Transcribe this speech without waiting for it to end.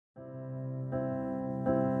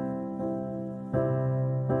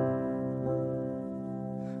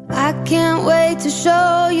I can't wait to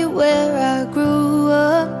show you where I grew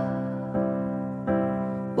up.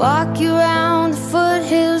 Walk you around the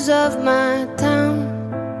foothills of my town.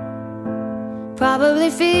 Probably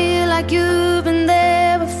feel like you've been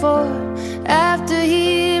there before, after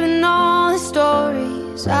hearing all the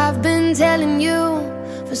stories I've been telling you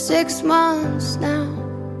for 6 months now.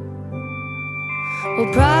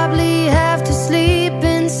 We'll probably have to sleep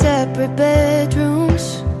in separate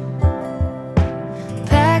bedrooms,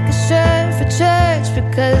 pack a shirt for church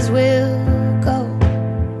because we'll go.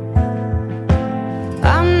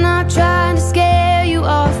 I'm not trying to scare you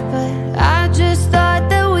off, but I just thought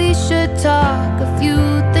that we should talk a few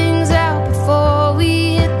things out before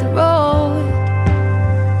we hit the road.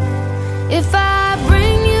 If I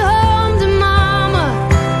bring you home to mama,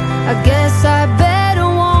 I guess I better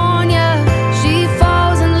warn ya. She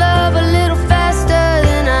falls in love a little faster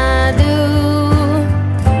than I do.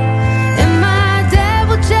 And my dad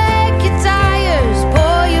will check your tires,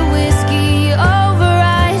 pour your whiskey over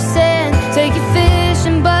ice, and take you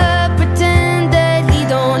fishing but pretend that he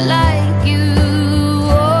don't like you.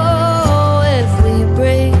 Oh, if we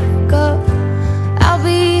break up, I'll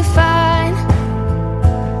be fine,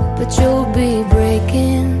 but you'll be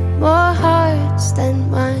breaking more hearts than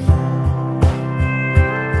mine.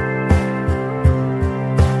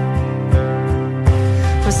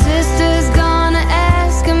 My sister's gonna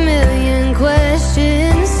ask a million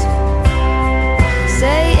questions,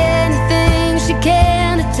 say anything she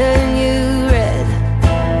can to turn you red.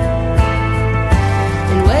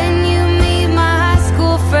 And when you meet my high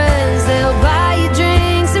school friends, they'll buy you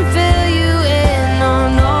drinks and fill you in on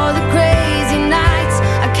all the crazy nights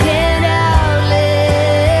I can't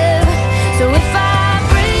outlive. So if I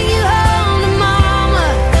bring you home to mama,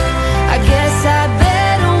 I guess I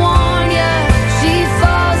better warn ya. She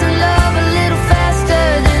falls in love a little faster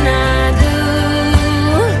than I do.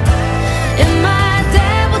 And my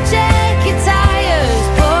dad will check your tires,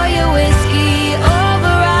 pour your whiskey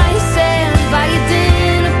over ice, and buy you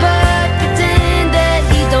dinner but pretend that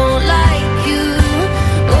he don't like you.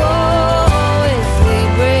 Oh, if we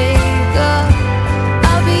break up,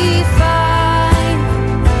 I'll be fine,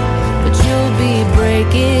 but you'll be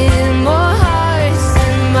breaking more hearts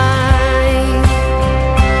than mine.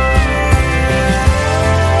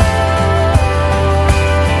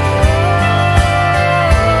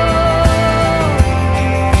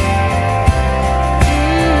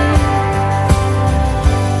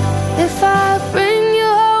 If I bring you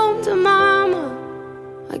home to mama,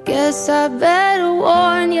 I guess I better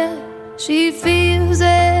warn ya. She feels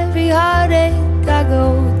every heartache I go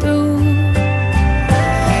through.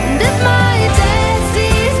 And if my dad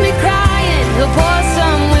sees me crying, he'll pour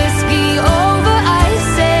some whiskey over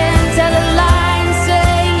ice and tell a lie and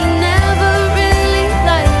say he never really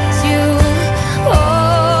likes you.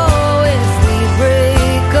 Oh, if we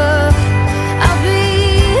break up, I'll be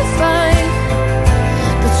fine,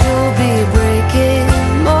 but you'll be breaking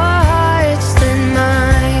more hearts than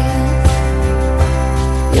mine.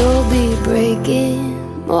 You'll be breaking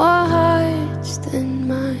more hearts than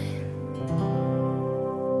mine.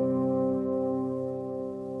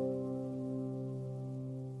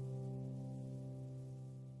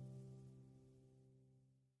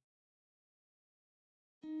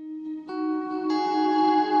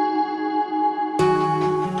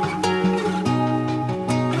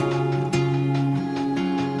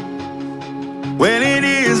 Well, it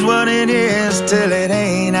is what it is till it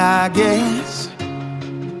ain't, I guess.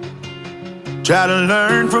 Try to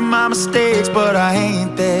learn from my mistakes, but I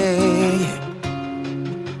ain't there yet.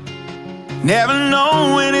 Never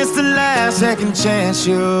know when it's the last second chance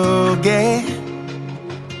you'll get.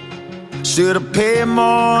 Should've paid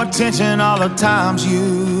more attention all the times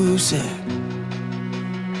you said.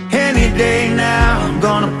 Any day now, I'm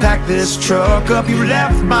gonna pack this truck up. You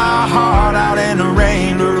left my heart out in the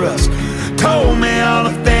rain to rust. Told me all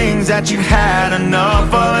the things that you had enough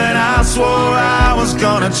of, and I swore I was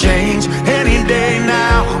gonna change. Any day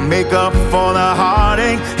now, I'll make up for the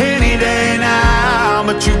heartache. Any day now,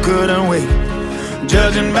 but you couldn't wait.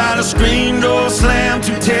 Judging by the screen door slam,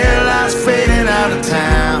 two taillights fading out of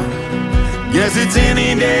town. Guess it's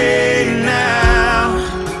any day now.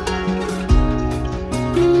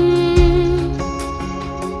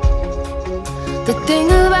 The thing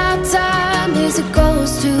about time is it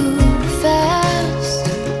goes too fast,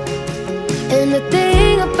 and the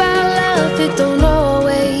thing about love, it don't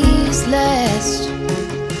always last.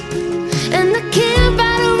 And I can't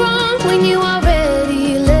right or wrong when you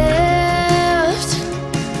already left,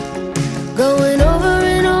 going over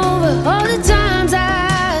and over all the times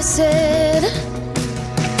I said.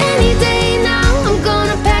 Any day now, I'm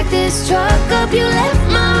gonna pack this truck up. You left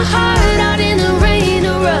my heart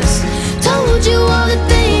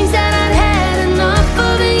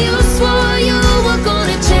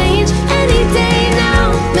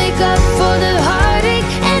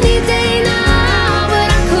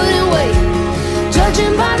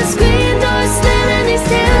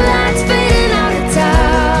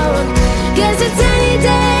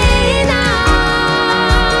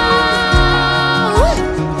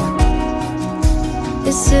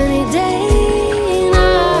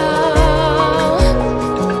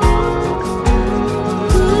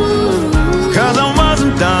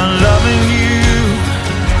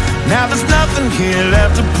nothing here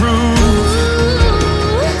left to prove.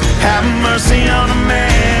 Have mercy on a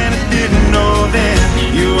man who didn't know then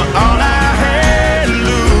you were all I had to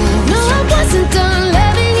lose. No, I wasn't done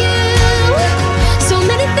loving you. So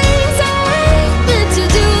many things I ain't meant to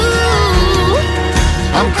do.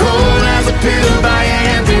 I'm cold as a pillow by your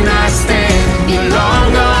empty nightstand. You're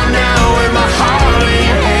long gone now with my heart in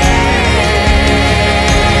your hand.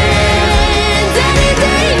 Any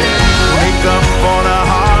day now. Wake up for the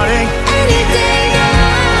heartache. Any day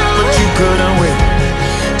now. But you couldn't win.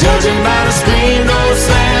 Judging by the screen door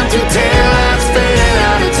slam to tail lights faded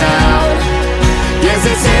out of town. Yes,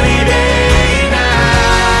 it's any day now.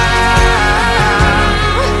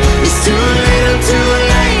 It's too little, too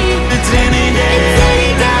late. It's any day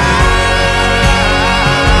now.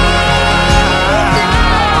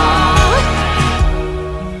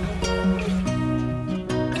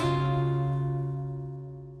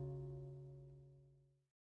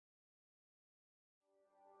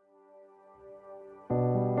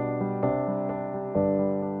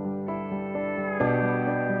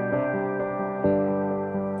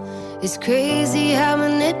 It's crazy how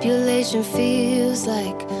manipulation feels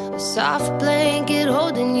like a soft blanket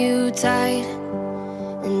holding you tight.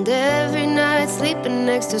 And every night sleeping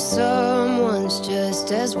next to someone's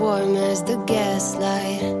just as warm as the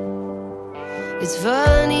gaslight. It's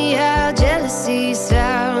funny how jealousy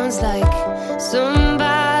sounds like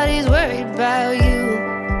somebody's worried about you.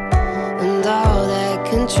 And all that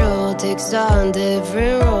control takes on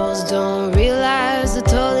different roles. Don't realize the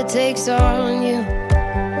toll it takes on you.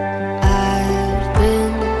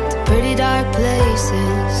 Dark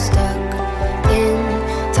places, stuck in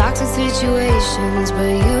toxic situations,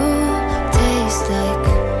 but you taste like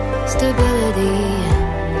stability.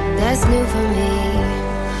 That's new for me.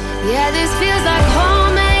 Yeah, this feels like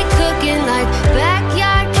homemade cooking, like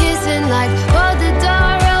backyard kissing, like hold the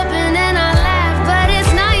door open and I laugh, but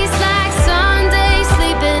it's nice like Sunday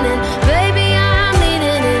sleeping in. Baby, I'm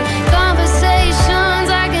leaning in conversations.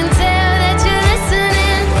 I can tell that you're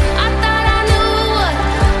listening. I thought I knew what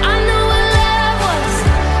love was.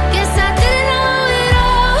 Guess I didn't know it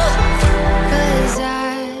all. 'Cause I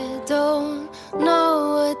don't know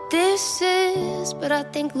what this is, but I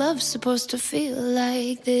think love's supposed to feel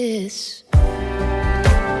like this.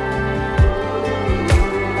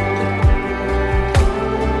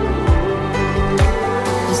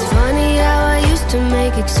 It's funny how I used to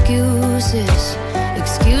make excuses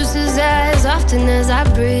as often as I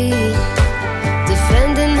breathe,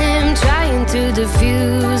 defending him, trying to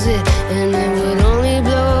diffuse it, and it would only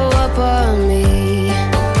blow up on me.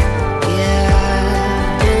 Yeah,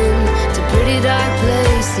 I've been to pretty dark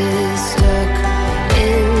places, stuck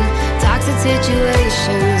in toxic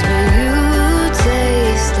situations, but you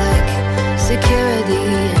taste like security.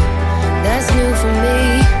 That's new for me.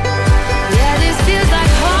 Yeah, this feels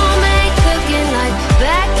like homemade cooking, like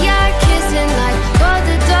backyard kissing, like hold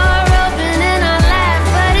the door open and I laugh,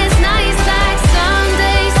 but it's nice like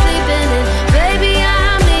Sunday sleeping in. Baby,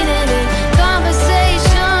 I'm leaning in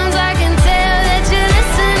conversations. I can tell that you're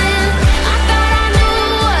listening. I thought I knew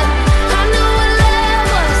what love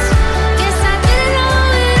was. Guess I didn't know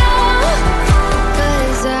it all.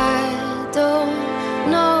 'Cause I don't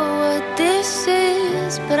know what this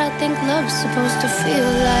is, but I think love's supposed to feel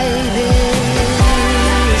like this.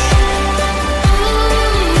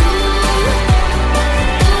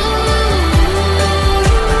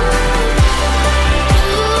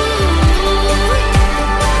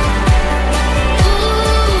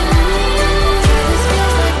 This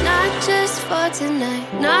feels like not just for tonight,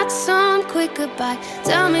 not some quick goodbye.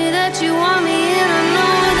 Tell me that you want me and I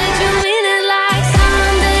know that you mean it like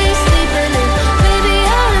Sunday sleeping in. Baby,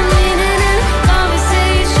 I'm leaning in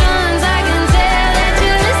conversations. I can tell that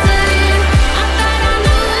you're listening. I thought I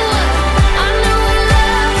knew what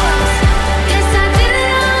love was. Guess I didn't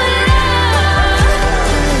know it all.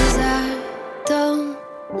 'Cause I don't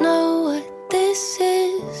know what this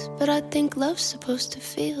is, but I think love's supposed to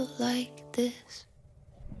feel like this.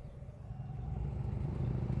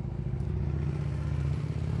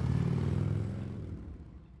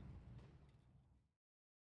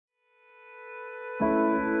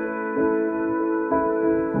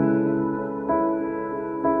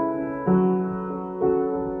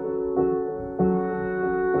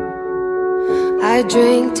 I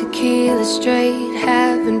drink tequila straight,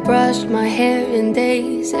 haven't brushed my hair in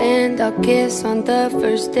days, and I'll kiss on the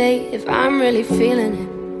first date if I'm really feeling it.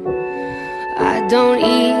 I don't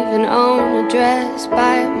even own a dress,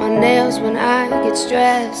 bite my nails when I get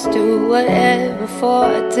stressed, do whatever for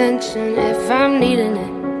attention if I'm needing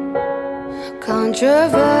it.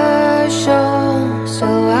 Controversial, so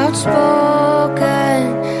outspoken,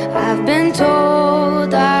 I've been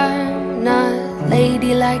told I'm not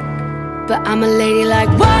ladylike, but I'm a ladylike.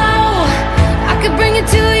 Whoa, I could bring you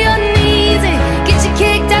to your knees and get you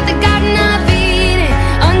kicked out the Garden of Eden.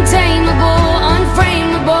 Untamable,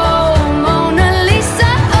 unframeable, Mona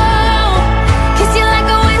Lisa. Oh, kiss you like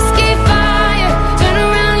a whiskey fire, turn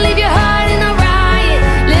around, leave your heart in a riot.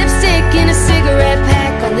 Lipstick in a cigarette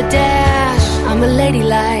pack on the dash. I'm a lady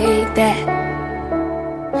like that.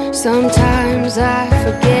 Sometimes I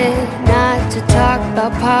forget not to talk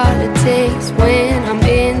about politics when I'm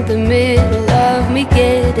in the middle of me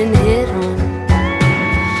getting hit on.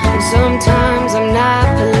 And sometimes I'm not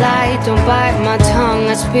polite, don't bite my tongue,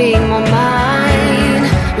 I speak my mind.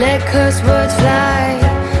 Let curse words fly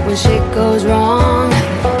when shit goes wrong.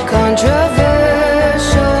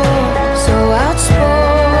 Controversial, so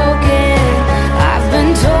outspoken. I've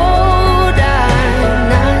been told I'm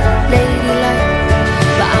not ladylike,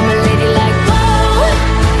 but I'm a ladylike. Whoa,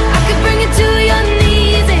 I could bring you to your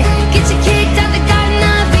knees and get you kicked out the Garden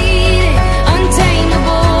of Eden.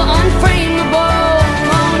 Untamable, unframeable,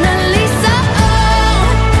 Mona Lisa. Oh,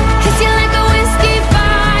 kiss you like a whiskey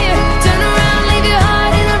fire, turn around, leave your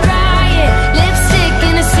heart in a riot. Lipstick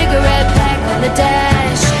in a cigarette pack on the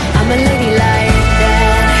dash. I'm a lady like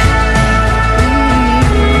that.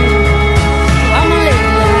 I'm a lady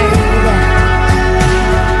like that.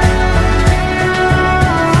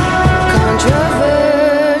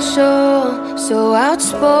 Controversial, so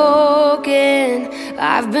outspoken.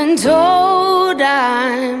 I've been told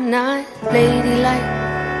I'm not ladylike,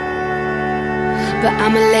 but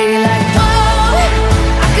I'm a lady like. Oh,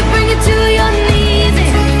 I could bring you to your knees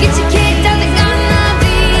and get you kicked out the Garden of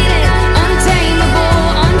Eden. Untamable,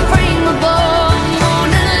 unframeable,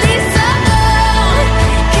 Mona Lisa. Oh,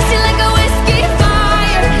 kiss you like a whiskey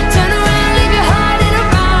fire, turn around, leave your heart in a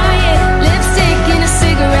riot. Lipstick in a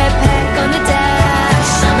cigarette pack on the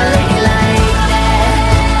dash. I'm a lady like that.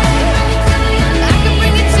 I could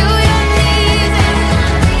bring you to your knees and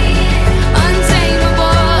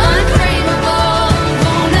untamable, unframeable,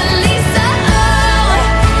 Mona Lisa. Oh,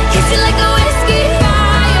 kiss you like a whiskey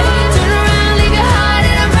fire, turn around, leave your heart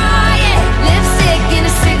in a riot. Lipstick in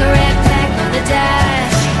a cigarette pack on the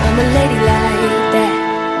dash. I'm a lady like that.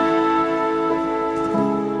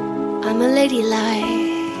 I'm a lady like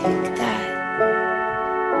that.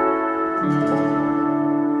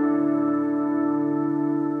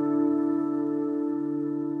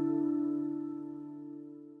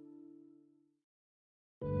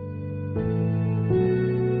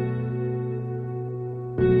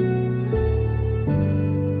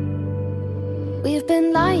 We've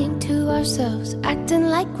been lying to ourselves, acting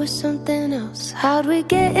like we're something else. How'd we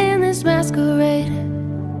get in this masquerade?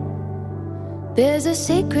 There's a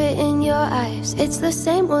secret in your eyes, it's the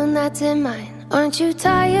same one that's in mine. Aren't you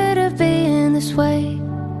tired of being this way?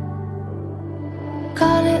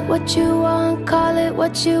 Call it what you want, call it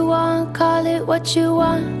what you want, call it what you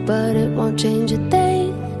want, but it won't change a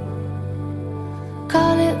thing.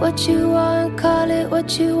 Call it what you want, call it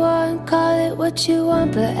what you want, call it what you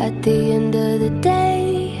want, but at the end of the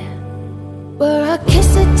day, we're a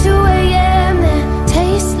kiss at 2 a.m. that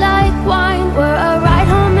tastes like wine. We're a ride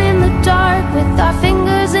home in the dark with our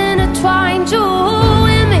fingers intertwined. You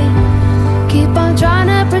and me keep on trying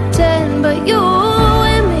to pretend, but you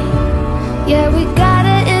and me, yeah, we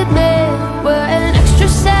gotta admit we're an extra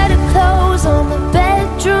set of clothes on the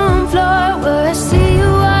bedroom floor. Where I see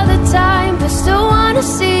you all the time, but still wanna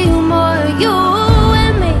see you more. You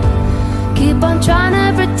and me keep on trying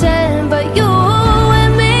to pretend, but you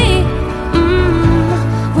and me,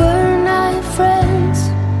 we're not friends.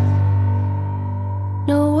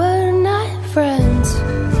 No, we're not friends.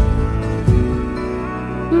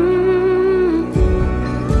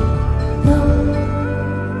 No.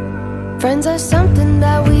 Friends are something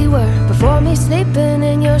that we were before me sleeping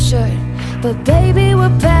in your shirt, but baby,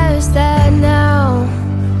 we're past that now.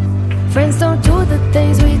 Friends don't do the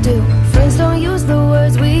things we do, friends don't use the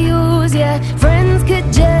words we use, yeah. Friends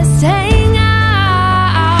could just hang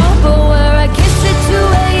out, but we're a kiss at 2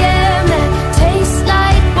 a.m. that tastes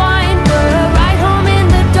like wine. We're a ride home in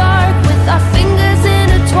the dark with our fingers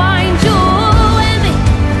intertwined. You and me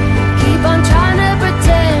keep on trying to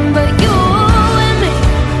pretend, but you and me,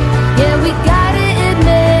 yeah, we gotta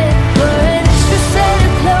admit we're an extra set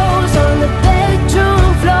of clothes on the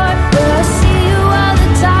bedroom floor. Where I see you all the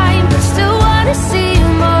time, but still wanna see you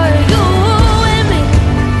more. You and me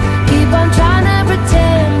keep on trying to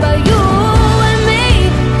pretend, but you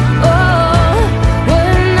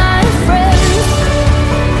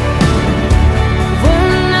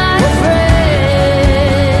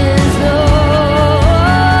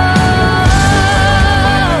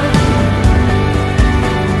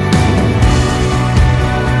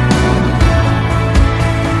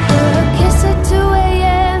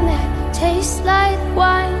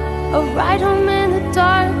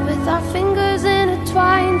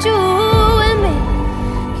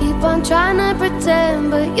pretend,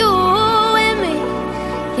 but you and me,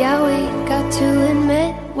 yeah, we got to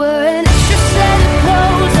admit we're an extra set of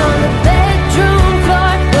clothes on the bedroom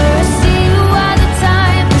floor. Where I see you all the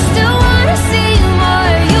time, but still wanna see you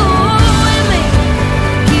more. You and me,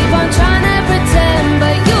 keep on trying to pretend,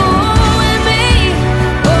 but you and me,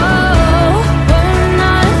 oh, we're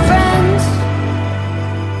not friends.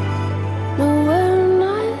 No, we're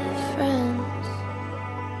not friends.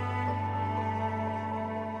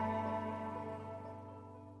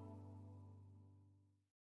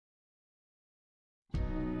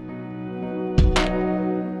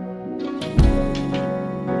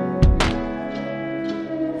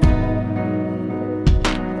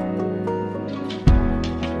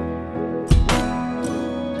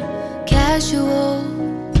 Casual,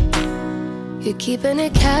 you're keeping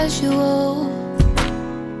it casual.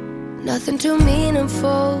 Nothing too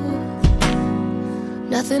meaningful,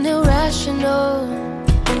 nothing irrational.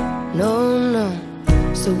 No, no.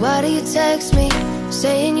 So why do you text me,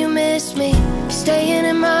 saying you miss me, staying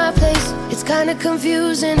in my place? It's kinda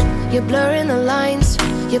confusing. You're blurring the lines,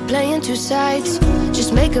 you're playing two sides.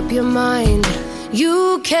 Just make up your mind.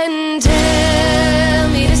 You can tell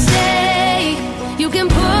me to stay, you can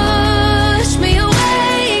push me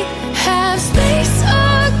away, have space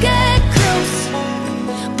or get close,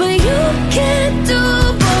 but you can't do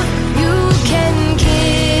both. You can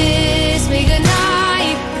kiss me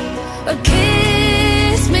goodnight or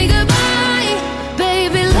kiss me goodbye.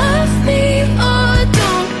 Baby, love me or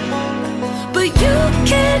don't, but you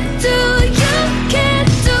can't do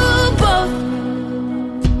both.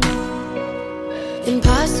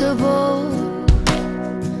 Impossible,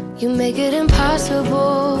 you make it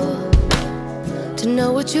impossible to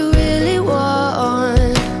know what you really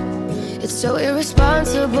want. It's so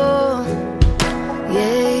irresponsible,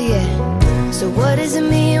 yeah, yeah. So what does it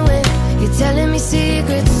mean when you're telling me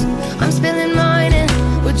secrets? I'm spilling mine and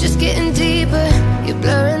we're just getting deeper. You're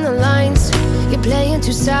blurring the lines, you're playing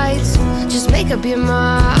two sides. Just make up your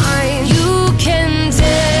mind. You can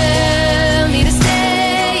tell me to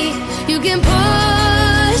stay, you can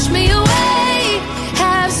push me away,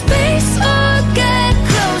 have space or get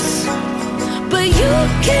close, but you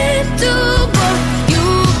can't do both. You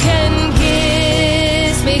can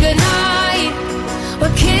kiss me goodnight or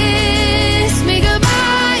kiss me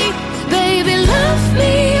goodbye. Baby, love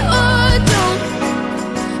me or don't,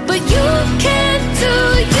 but you can't do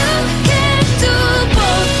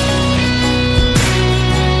both.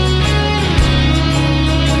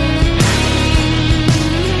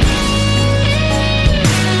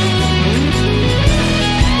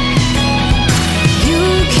 You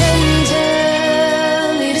can tell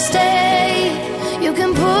me to stay, you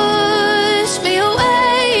can push me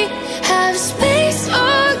away, have space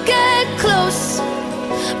or get close,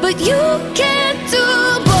 but you can't do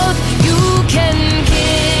both. You can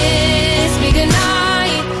kiss me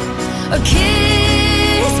goodnight or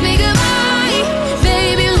kiss me goodbye.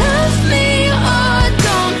 Baby, love me or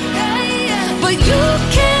don't, but you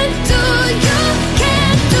can't do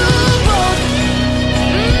both.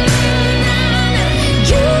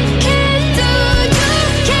 You can't do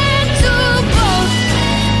both.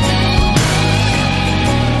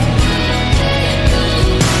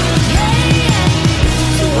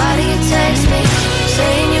 So why do you text me,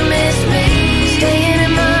 saying you miss me, staying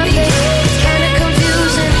in my place? It's kinda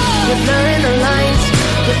confusing. You're blurring the lines,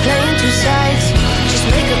 you're playing two sides. Just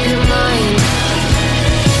make up your mind.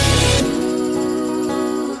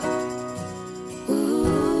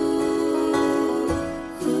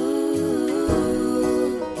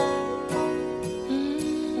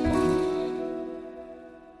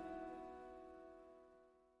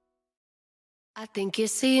 I think you're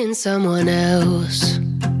seeing someone else.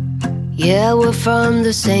 Yeah, we're from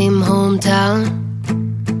the same hometown.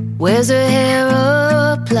 Wears her hair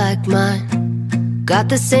up like mine, got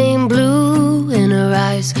the same blue in her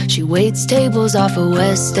eyes. She waits tables off a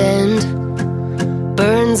West End,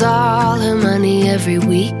 burns all her money every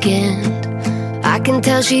weekend. I can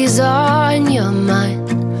tell she's on your mind,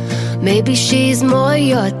 maybe she's more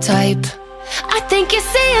your type. I think you're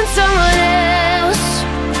seeing someone else,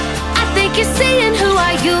 I think you're seeing who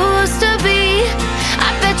I used to be. I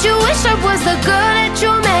bet you wish I was the girl that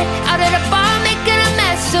you met out at a bar making a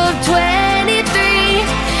mess of 23.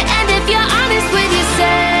 And if you're honest with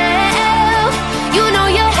yourself, you know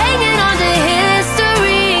you're hanging on to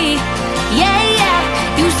history. Yeah, yeah,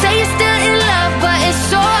 you say you're still in love, but it's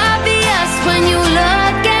so obvious when you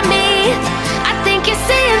look at me. I think you're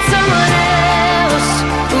seeing someone else.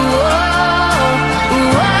 Whoa,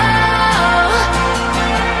 whoa,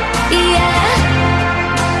 yeah.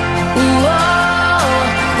 Whoa,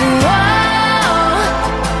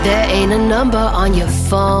 whoa. There ain't a number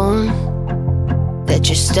phone, that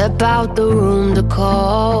you step out the room to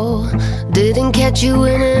call. Didn't catch you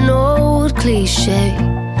in an old cliche,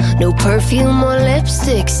 no perfume or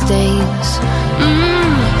lipstick stains.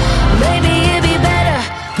 Maybe it'd be better,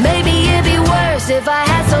 maybe it'd be worse if I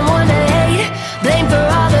had someone to hate, blame for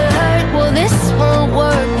all the hurt. Well, this won't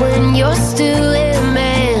work when you're still him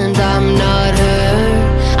and I'm not her.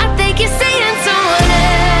 I think you're seeing someone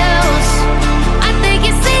else. I think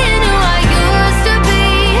you're seeing who I used to be.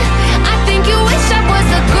 I think you wish I was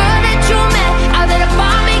the girl that you met out at a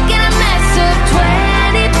bar making a mess of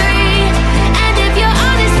 23. And if you're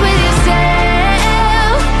honest with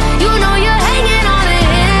yourself, you know you're hanging on to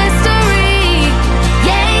history.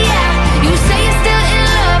 Yeah, yeah, you say you're still in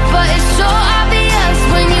love, but it's so obvious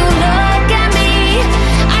when you look at me.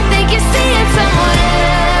 I think you're seeing someone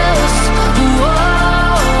else. Whoa,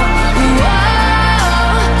 whoa,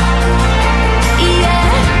 yeah.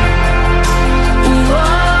 Whoa,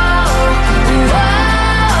 whoa.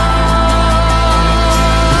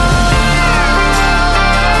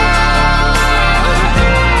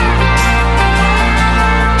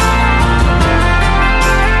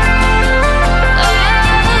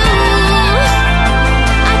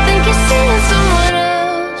 I think you're seeing someone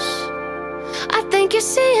else. I think you're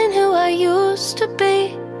seeing who I used to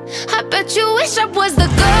be. I bet you wish I was the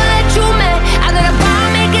girl that you met out at a bar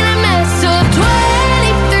making a mess of 23.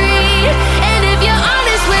 And if you're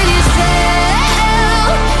honest with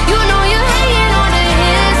yourself, you know you're hanging on to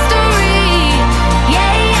history.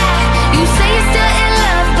 Yeah, yeah, you say you're still in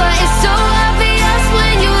love, but it's so obvious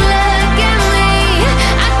when you look at me.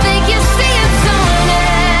 I think you're seeing someone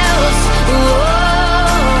else. Whoa,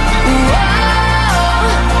 whoa,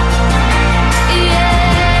 yeah.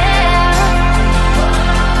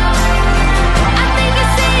 I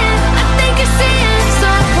think you're seeing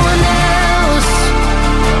someone else.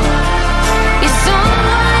 You're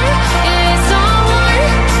someone, yeah, someone.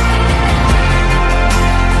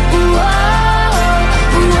 Whoa,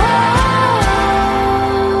 whoa.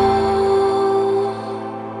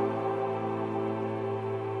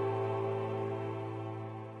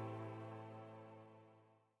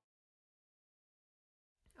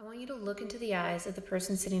 I want you to look into the eyes of the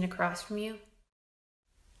person sitting across from you.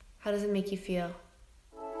 How does it make you feel?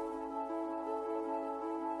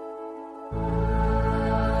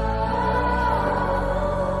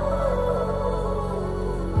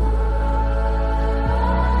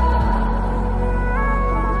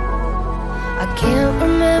 I can't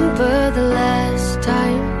remember the last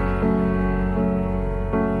time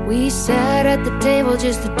we sat at the table,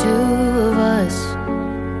 just the two of us,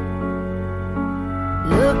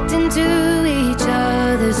 looked into each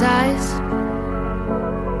other's eyes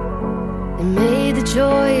and made the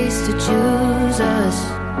choice to choose us.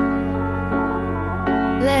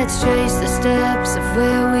 Let's trace the steps of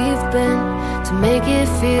where we've been to make it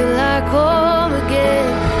feel like home again.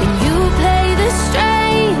 And you play the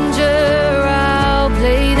stranger, I'll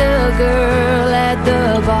play the girl at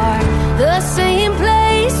the bar, the same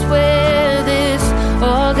place where this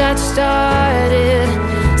all got started.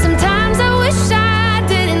 Sometimes I wish I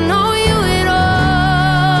didn't know you at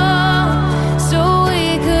all, so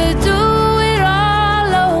we could do it all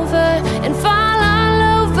over and fall all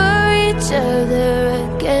over each other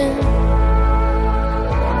again.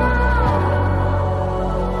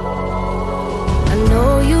 I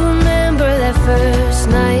know you remember that first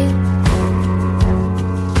night.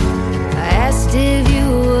 I asked if you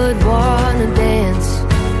would wanna dance.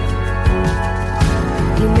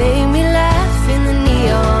 You made me laugh in the neon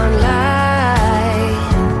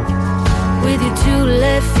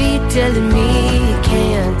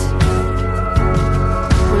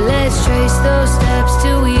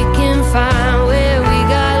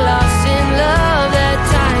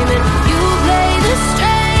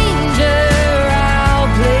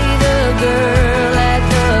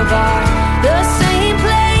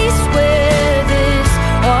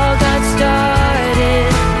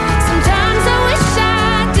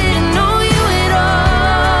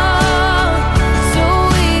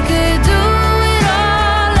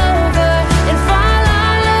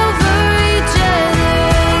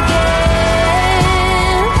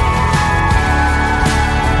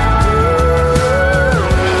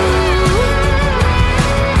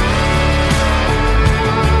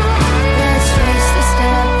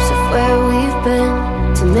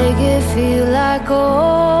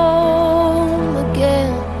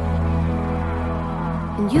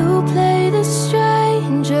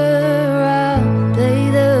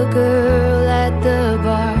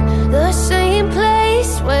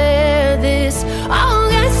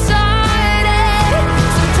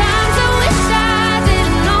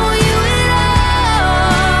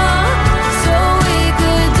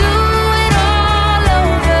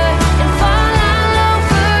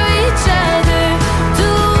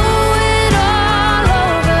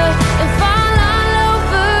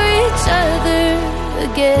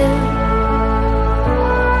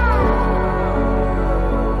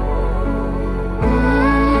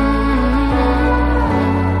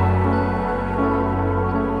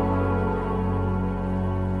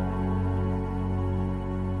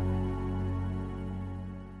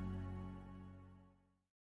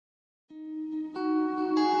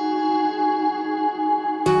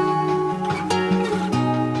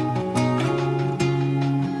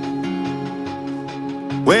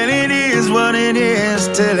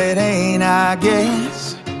best till it ain't, I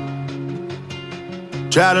guess.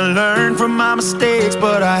 Try to learn from my mistakes,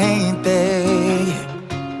 but I ain't there yet.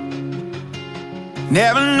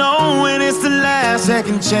 Never know when it's the last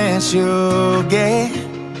second chance you'll get.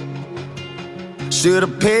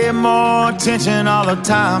 Should've paid more attention all the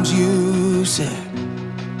times you said.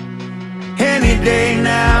 Any day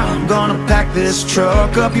now, I'm gonna pack this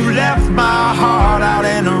truck up. You left my heart out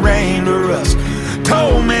in the rain to rust.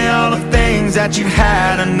 Told me all the things that you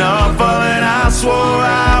had enough of, and I swore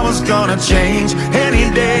I was gonna change. Any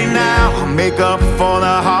day now, I'll make up for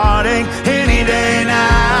the heartache. Any day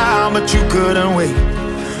now, but you couldn't wait.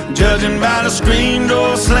 Judging by the screen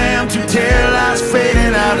door slam, two taillights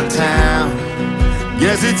fading out of town.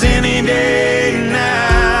 Guess it's any day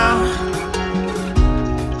now.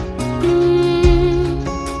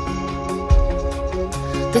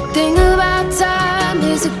 The thing about time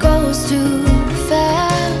is it goes too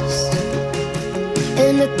fast.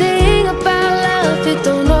 And the thing about love, it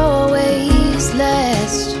don't always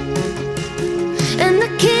last. And I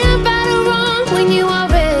can't right or wrong when you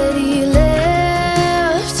already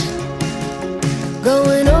left.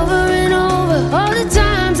 Going over and over all the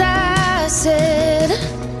times I said.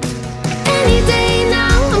 Any day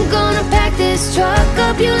now, I'm gonna pack this truck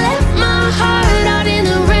up. You left my heart out in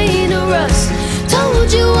the rain to rust.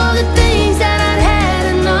 Told you all the things that I'd had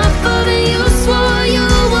enough of, and you swore you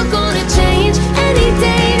were gonna change. Any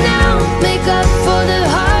day now, make up for the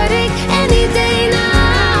heartache. Any day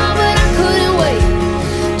now, but I couldn't wait.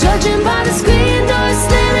 Judging by the screen door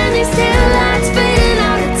slamming, these taillights fading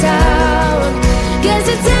out of town. Guess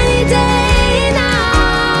it's any day now.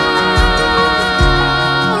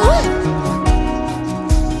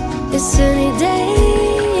 It's any day.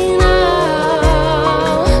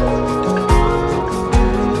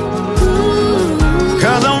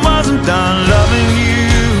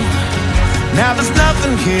 Now there's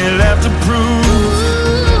nothing here left to prove.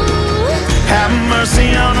 Have mercy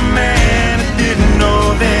on a man who didn't know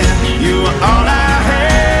then. You were all I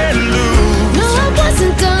had to lose. No, I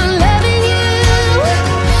wasn't done loving you.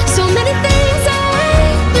 So many things I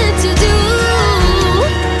meant to do.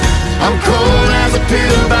 I'm cold as a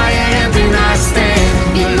pillar by